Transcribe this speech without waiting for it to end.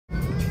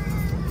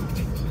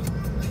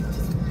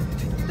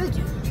Thank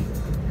you.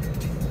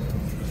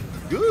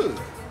 Good.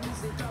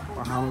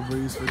 Bahama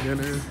breeze for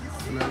dinner.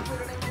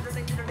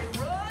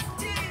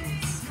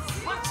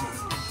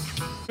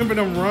 Remember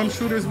them rum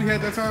shooters we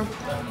had that time?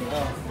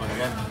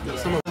 Yeah,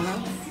 some of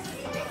them.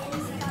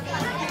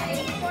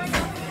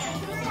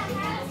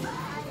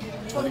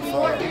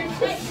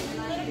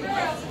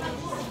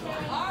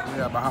 We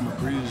got Bahama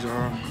breeze,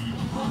 y'all.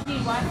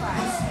 Need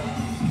Wi-Fi.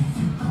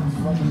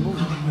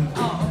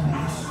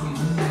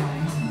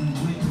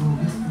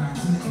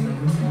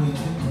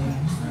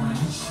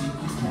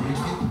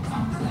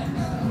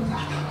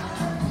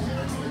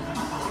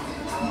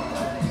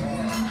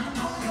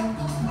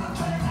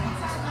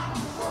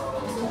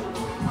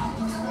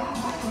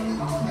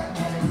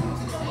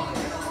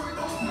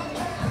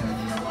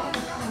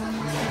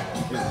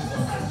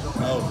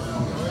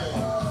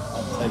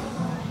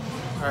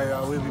 Alright,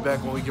 y'all, we'll be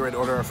back when we get ready to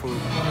order our food.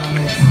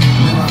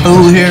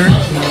 Food here.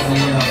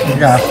 We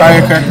got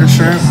firecracker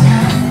shrimp,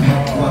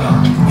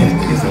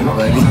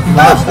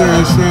 lobster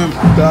and shrimp,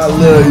 I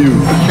love you.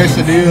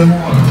 quesadilla, and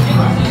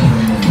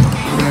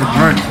a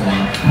drink.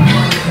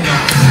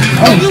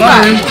 I'm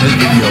sorry. This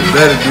video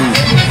better do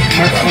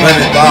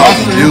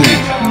 $100,000 views.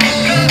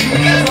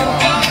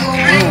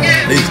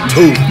 These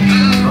two.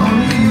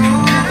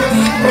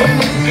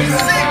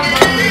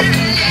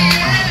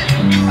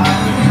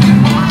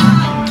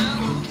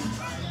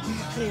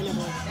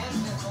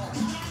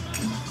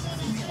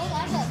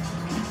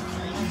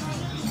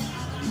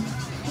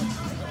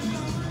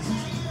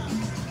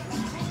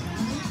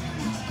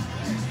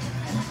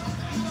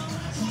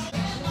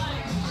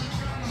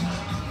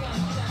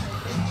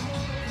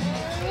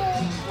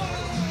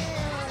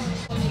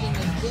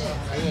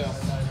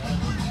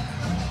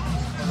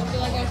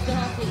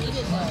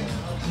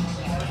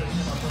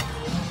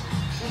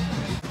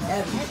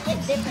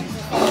 It's different.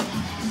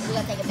 We're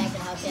gonna take it back to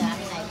the hotel. I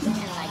mean, like, we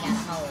kind of like got a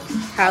whole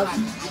House.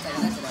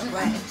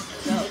 right.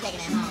 So we're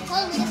taking it home.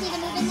 Well, we just need to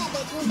move in that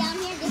bitch. Move down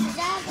here, get the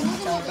job, and move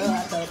in that bitch.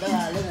 I told Bill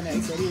I live in there.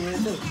 He said he would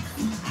too.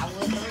 I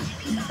would.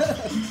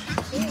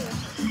 Serious.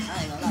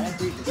 I ain't gonna lie,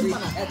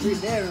 that three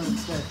bedroom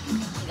stuff.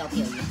 He gonna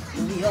kill you.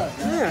 Threw me up,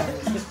 man. Yeah.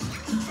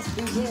 That's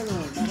 3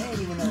 bedrooms. Man, they ain't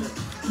even know that.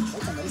 They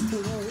talking about it's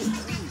 2 rooms, it's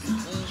 3.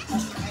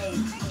 That's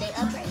crazy. They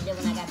upgraded it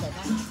when I got to the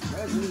car.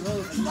 That's 3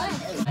 rooms.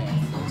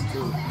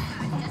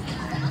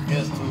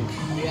 Yes, too.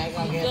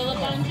 Fill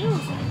up on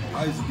juice.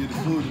 I used to get the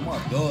food to my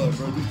dog,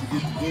 bro. Used to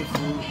get the good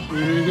food.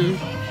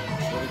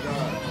 Swear to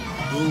God.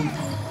 Food.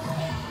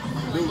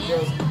 Dude, bro.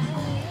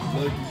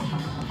 Lucky.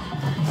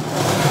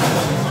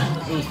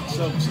 It was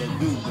something so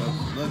good, bro.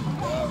 Lucky,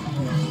 God.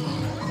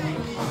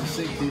 I'm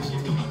sick this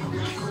shit.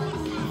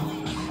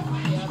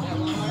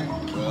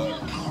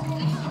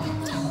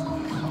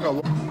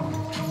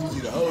 See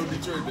the whole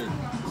Detroit there.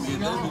 See,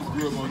 that niggas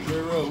grew up on J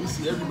Road. We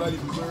see everybody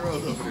from J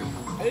Road over there.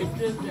 It's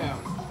just down.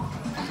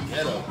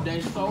 Ghetto.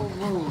 They so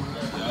rude.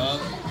 Yeah.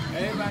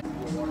 Everybody.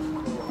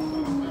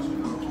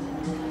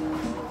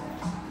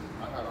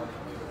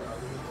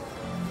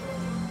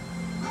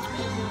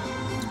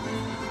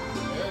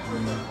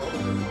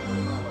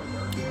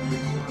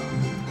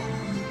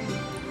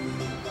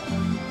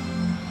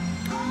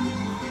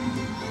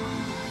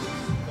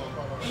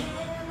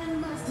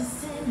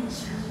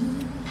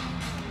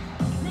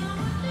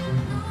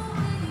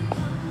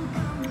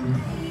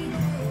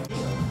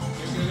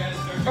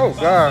 Oh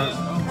God.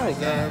 Oh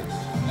God.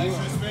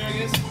 Extra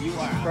asparagus? You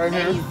are Right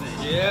here.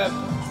 Yep.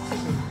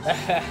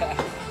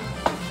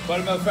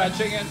 Buttermilk fried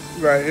chicken?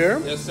 Right here.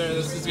 Yes, sir.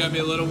 This is going to be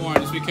a little warm.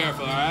 Just be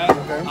careful, all right?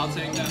 Okay. I'll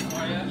take that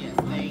for you. Yes,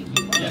 thank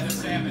you. Yeah, the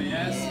salmon,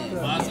 yes?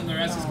 Awesome. The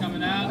rest is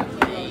coming out.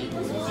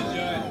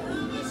 Enjoy.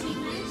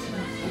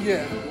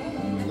 Yeah.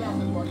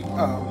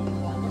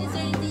 Oh. Is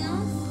there anything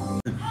else?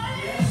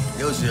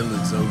 Your shit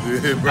looks so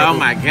good, bro. Oh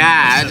my God,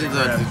 I just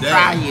want to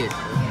try it.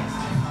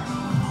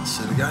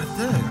 Should have got it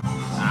there.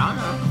 I don't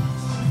know.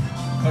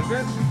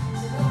 Okay.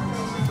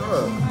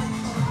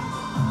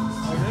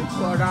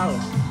 $4.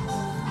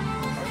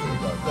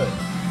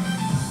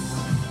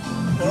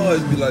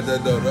 Always be like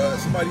that though, dog.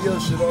 Somebody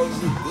else shit always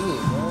look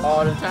good, man.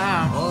 All the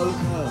time. All the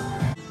time.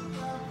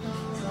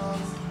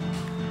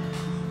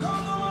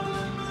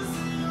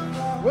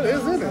 What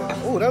is in it?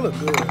 Oh, that look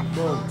good.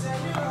 Bro.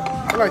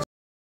 I like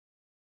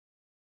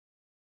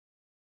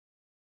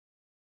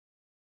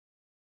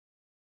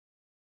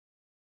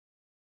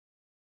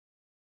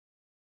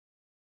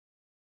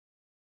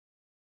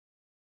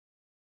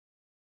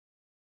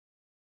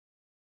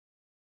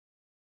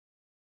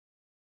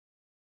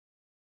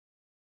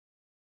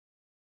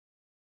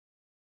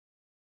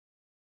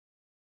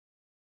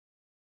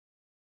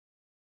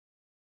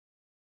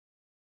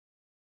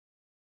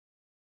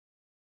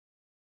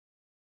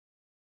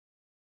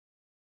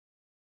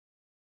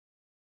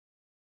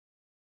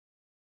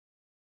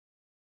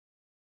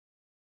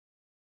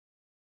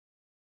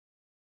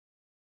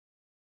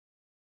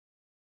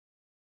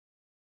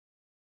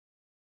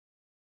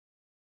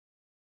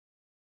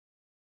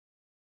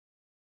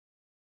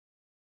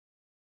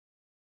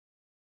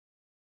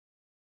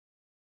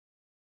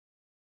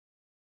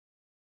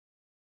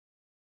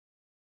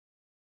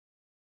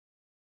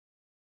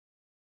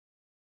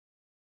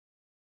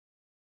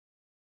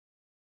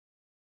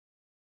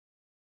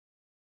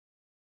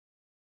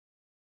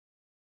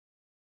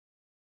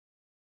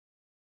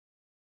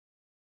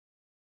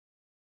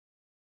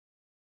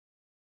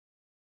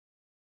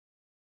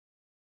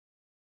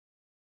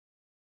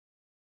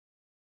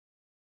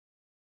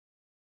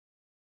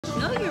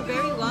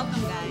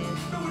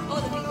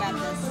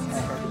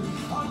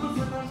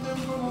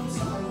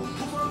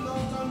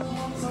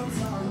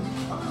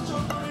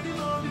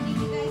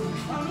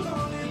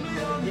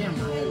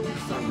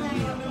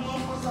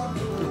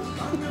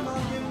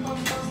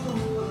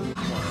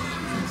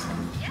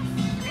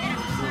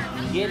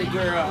Get it,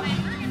 girl.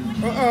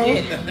 Uh-oh.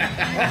 Get it.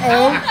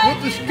 Uh-oh.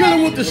 Kill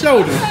him with the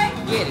shoulders.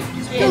 Get it.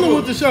 Kill him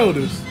with the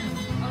shoulders.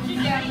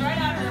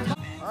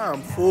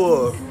 I'm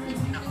full.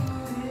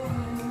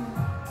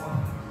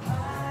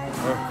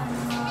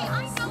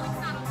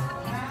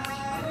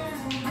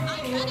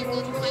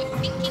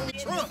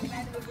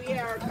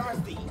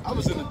 I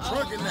was in the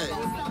trunk in that.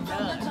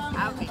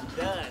 I'll be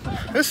done.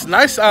 It's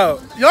nice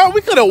out. Y'all,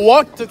 we could have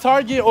walked to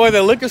Target or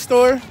the liquor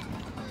store.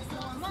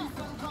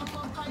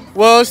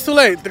 Well, it's too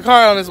late. The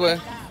car on its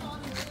way.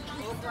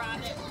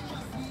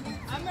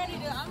 I'm ready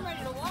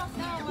to walk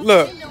now.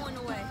 Look.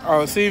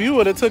 Oh, see, if you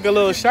would have took a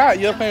little shot,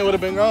 your pain would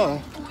have been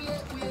gone.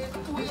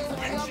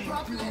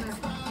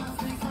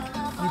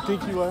 You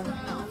think you are?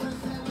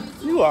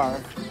 You are.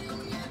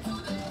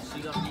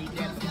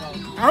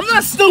 I'm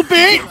not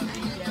stupid.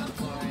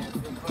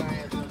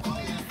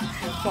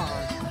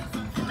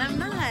 I'm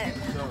not.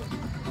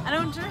 I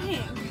don't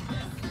drink.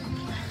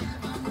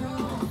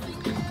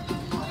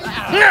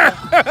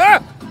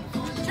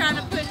 Trying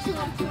to put 2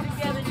 and 2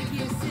 together to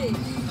get 6.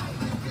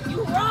 You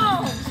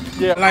wrong.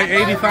 Yeah, like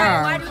 85.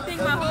 Why do you think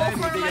my whole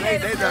front of my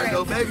head They is not red?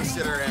 go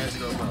babysit her ass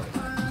no more.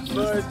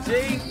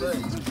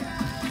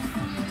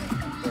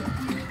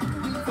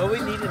 But we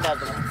need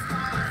another one.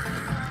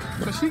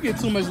 But she get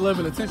too much love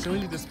and attention. We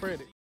need to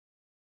spread it.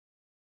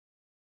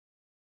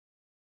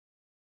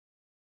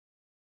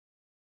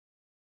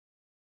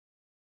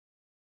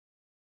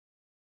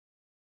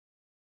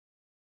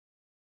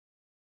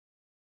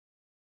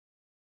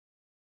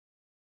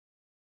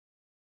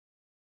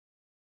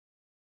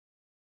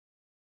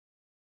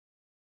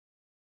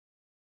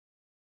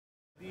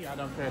 I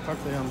don't care. Talk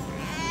to him.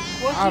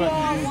 What I you don't-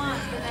 all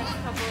want the next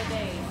couple of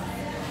days?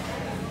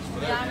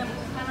 We're kind of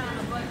on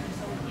a budget,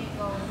 so we can't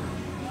go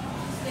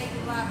steak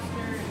and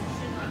lobster and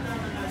shit like that.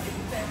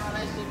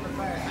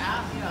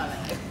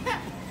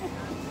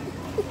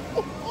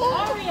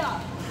 Hurry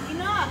up!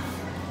 Enough!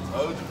 I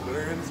would just put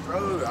her in the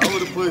stroller. I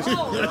would have pushed Oh,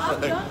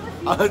 I'm done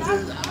with you. I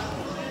just.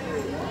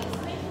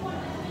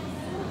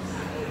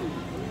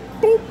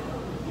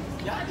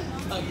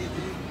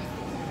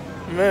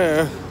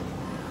 Man.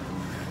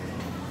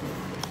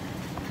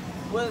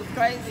 What's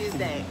crazy is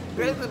that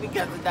Grizzly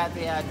because of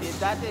Dante out there.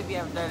 Dante be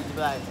having done it to be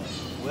like,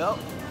 well,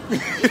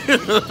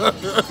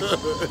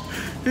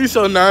 He's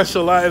so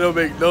nonchalant, it don't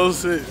make no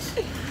sense.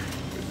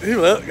 He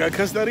look, got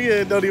cussed out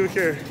again, don't even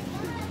care.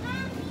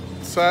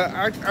 So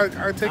I take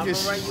I'm it. gonna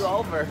run you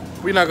over.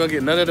 We're not gonna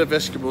get none of the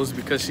vegetables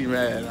because she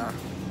mad.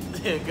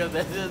 Because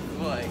that's just the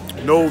boy.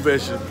 No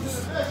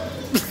vegetables.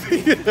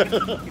 He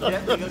definitely gonna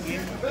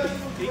get it.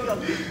 He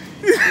gonna get it.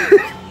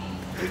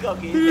 He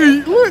gonna get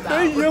it. Look,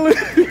 they yelling.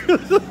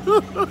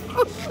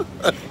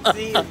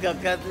 See, he's gonna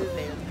cut his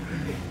head.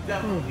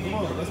 Come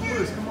on, let's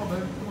push. Come on,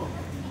 baby. Come on.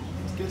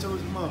 Let's get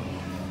yours, mom.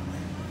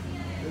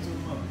 Get yours,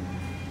 mom.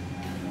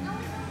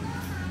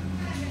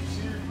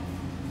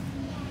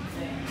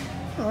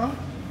 Huh?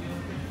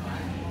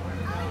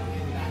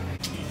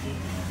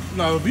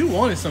 No, if you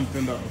wanted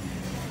something though,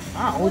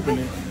 I'll open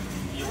it.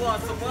 You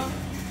want some more?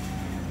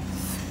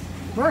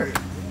 Right.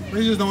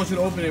 They just don't want you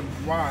to open it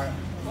wide.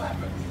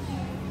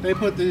 They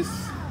put this.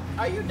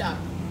 Are you done?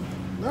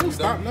 That don't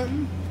stop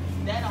nothing.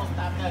 That don't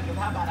stop nothing.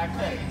 How about I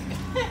cut it?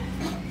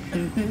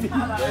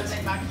 How about I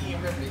take my key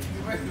and rip it?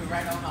 You rip it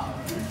right on off.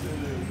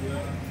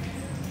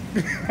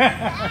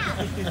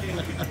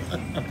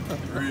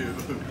 Real.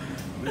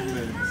 This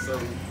man is so.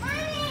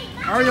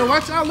 Ario,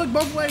 watch out. Look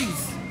both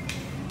ways.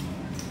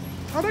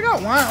 Oh, they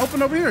got wine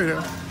open over here.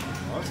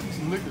 I see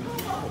some liquor.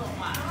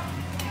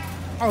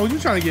 Oh, you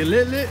trying to get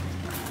lit?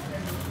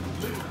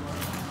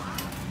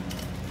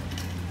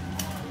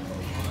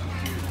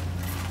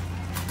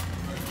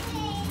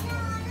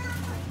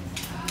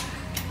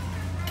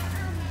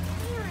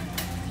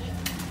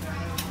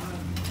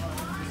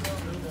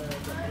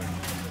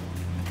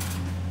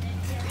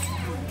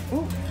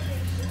 Ooh.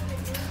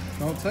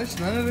 Don't touch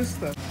none of this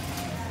stuff.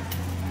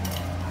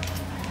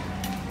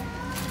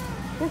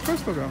 Where'd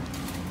Crystal go?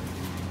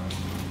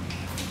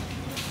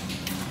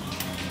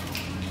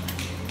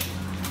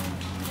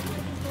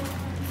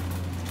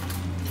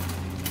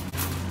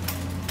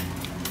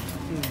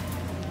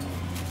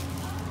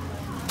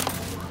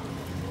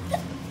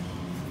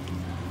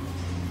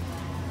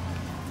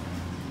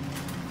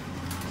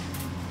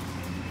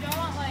 Y'all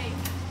want like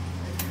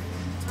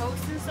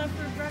toast and stuff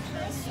for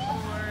breakfast,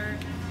 or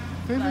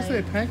Did they just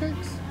say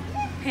pancakes?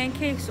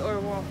 pancakes or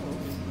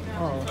waffles?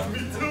 Oh.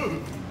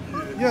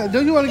 Yeah,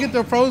 don't you want to get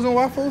the frozen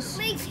waffles?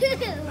 Me too.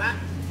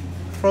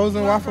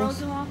 Frozen Want waffles?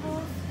 Frozen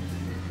waffles?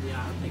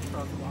 Yeah, I'll take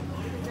frozen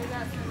waffles. They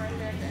got some right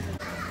there at the end of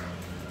the